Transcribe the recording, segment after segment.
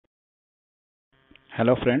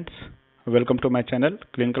Hello friends, welcome to my channel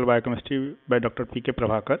Clinical Biochemistry by Dr. P.K.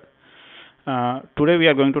 Prabhakar. Today we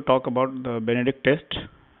are going to talk about the Benedict test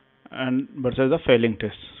and versus the Fehling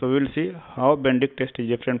test. So we will see how Benedict test is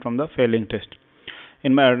different from the Fehling test.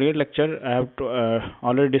 In my earlier lecture I have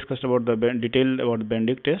already discussed about the detail about the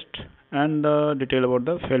Benedict test and the detail about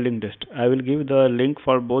the Fehling test. I will give the link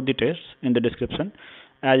for both the tests in the description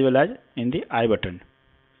as well as in the I button.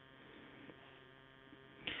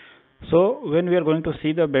 So when we are going to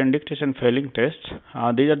see the Benedict test and Fehling test,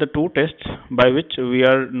 these are the two tests by which we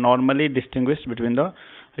are normally distinguished between the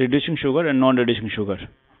reducing sugar and non-reducing sugar,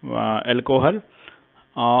 alcohol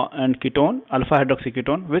and ketone, alpha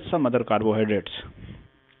hydroxyketone with some other carbohydrates.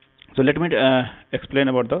 So let me explain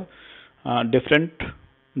about the different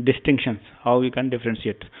distinctions, how we can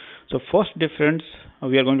differentiate. So first difference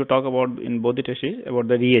we are going to talk about in both the tests is about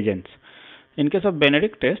the reagents. In case of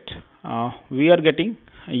Benedict test, we are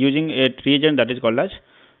using a reagent that is called as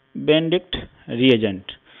Benedict reagent,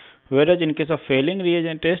 whereas in case of Fehling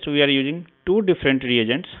reagent test we are using two different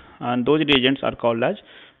reagents, and those reagents are called as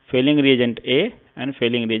Fehling reagent A and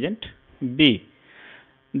Fehling reagent B.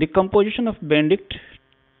 The composition of Benedict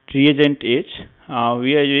reagent is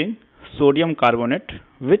we are using sodium carbonate,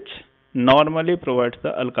 which normally provides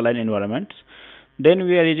the alkaline environments. Then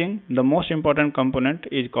we are using the most important component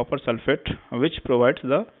is copper sulfate, which provides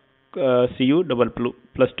the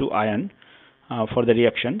Cu+2 ion for the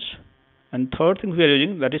reactions. And third thing we are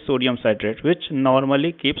using, that is sodium citrate, which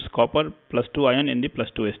normally keeps copper +2 ion in the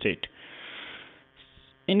 +2 state.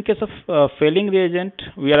 In case of Fehling reagent,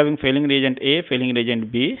 we are having Fehling reagent A, Fehling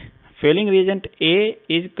reagent B. Fehling reagent A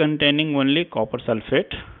is containing only copper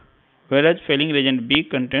sulfate, whereas Fehling reagent B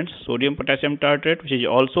contains sodium potassium tartrate, which is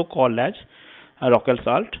also called as Rockall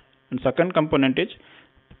salt, and second component is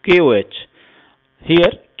KOH.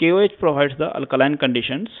 Here KOH provides the alkaline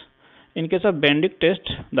conditions. In case of Benedict test,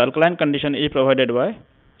 the alkaline condition is provided by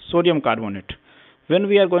sodium carbonate. When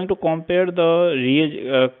we are going to compare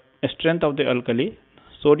the strength of the alkali,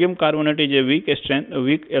 sodium carbonate is a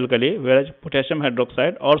weak alkali, whereas potassium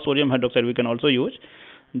hydroxide or sodium hydroxide we can also use.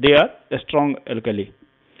 They are a strong alkali.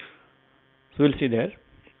 So we'll see there.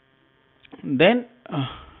 Then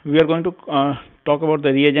we are going to talk about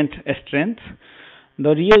the reagent strength.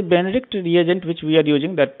 The Benedict reagent which we are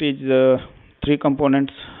using, that is three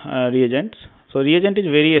components reagents. So reagent is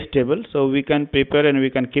very stable, so we can prepare and we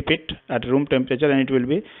can keep it at room temperature and it will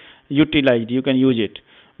be utilized. You can use it.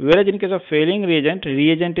 Whereas in case of Fehling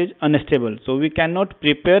reagent is unstable, so we cannot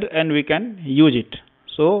prepare and we can use it.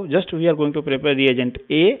 So just we are going to prepare reagent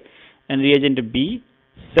A and reagent B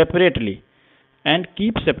separately and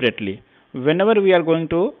keep separately. Whenever we are going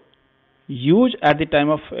to use at the time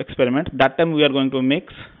of experiment, that time we are going to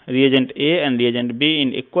mix reagent A and reagent B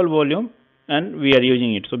in equal volume and we are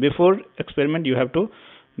using it. So before experiment you have to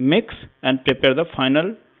mix and prepare the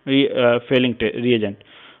final Fehling reagent.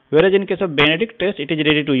 Whereas in case of Benedict test, it is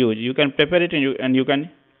ready to use. You can prepare it and you can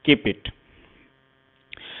keep it.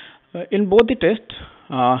 In both the tests,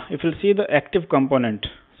 if you see the active component,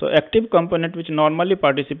 so active component which normally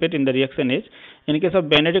participate in the reaction is, in case of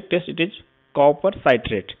Benedict test, it is copper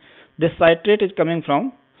citrate. This citrate is coming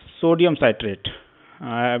from sodium citrate.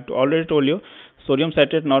 I have already told you, sodium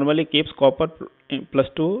citrate normally keeps copper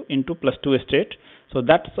 +2 into +2 state. So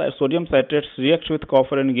that sodium citrate reacts with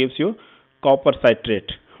copper and gives you copper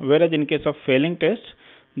citrate. Whereas in case of Fehling test,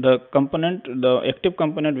 the active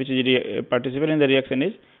component which is participating in the reaction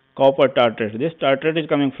is copper tartrate. This tartrate is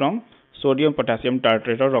coming from sodium potassium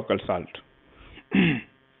tartrate or Rockall salt.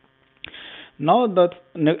 Now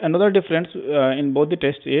another difference in both the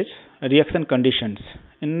tests is reaction conditions.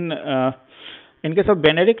 In case of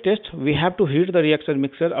Benedict test, we have to heat the reaction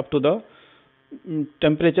mixture up to the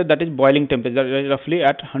temperature, that is boiling temperature, that is roughly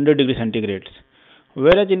at 100 degrees centigrade.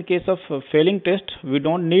 Whereas in case of Fehling test, we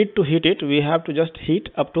don't need to heat it, we have to just heat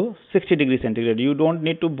up to 60 degrees centigrade. You don't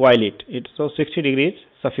need to boil it. So 60 degrees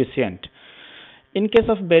sufficient. In case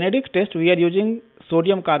of Benedict test, we are using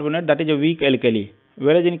sodium carbonate, that is a weak alkali.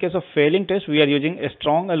 Whereas in case of Fehling test, we are using a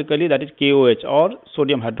strong alkali, that is KOH or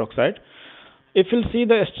sodium hydroxide. If you see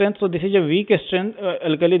the strength, so this is a weak strength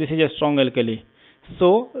alkali, this is a strong alkali.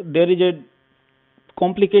 So there is a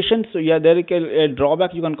complication, so yeah, there is a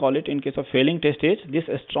drawback you can call it in case of Fehling test is this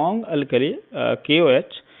strong alkali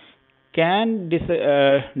KOH can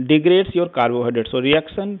degrades your carbohydrate, so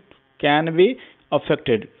reaction can be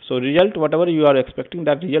affected. So result, whatever you are expecting,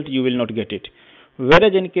 that result you will not get it.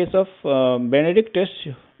 Whereas in case of Benedict test,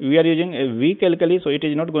 we are using a weak alkali, so it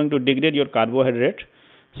is not going to degrade your carbohydrate.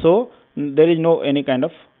 So there is no any kind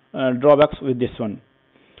of drawbacks with this one.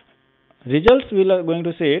 Results we are going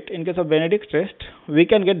to see it in case of Benedict test, we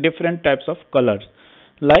can get different types of colors.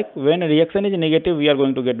 Like when a reaction is negative, we are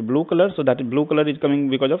going to get blue color. So that blue color is coming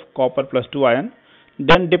because of copper plus 2 ion.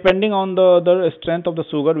 Then depending on the strength of the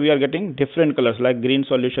sugar, we are getting different colors like green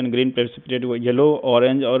solution, green precipitate, yellow,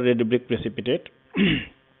 orange or red brick precipitate.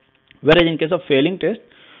 Whereas in case of failing test,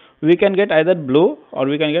 we can get either blue or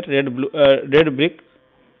we can get red brick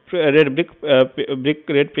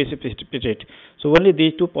red precipitate. So only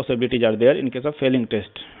these two possibilities are there in case of failing test.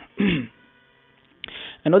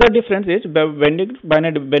 Another difference is by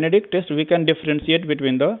Benedict test we can differentiate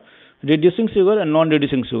between the reducing sugar and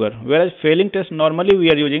non-reducing sugar, whereas failing test normally we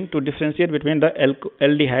are using to differentiate between the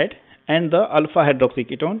aldehyde and the alpha hydroxy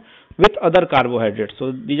ketone with other carbohydrates.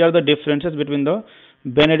 So these are the differences between the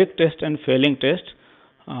Benedict test and failing test.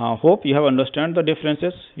 Hope you have understand the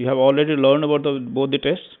differences. You have already learned about both the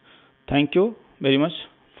tests. Thank you very much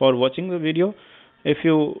for watching the video. If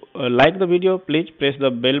you like the video, please press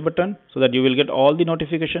the bell button so that you will get all the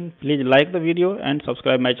notification. Please like the video and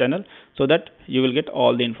subscribe my channel so that you will get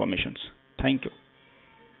all the informations. Thank you.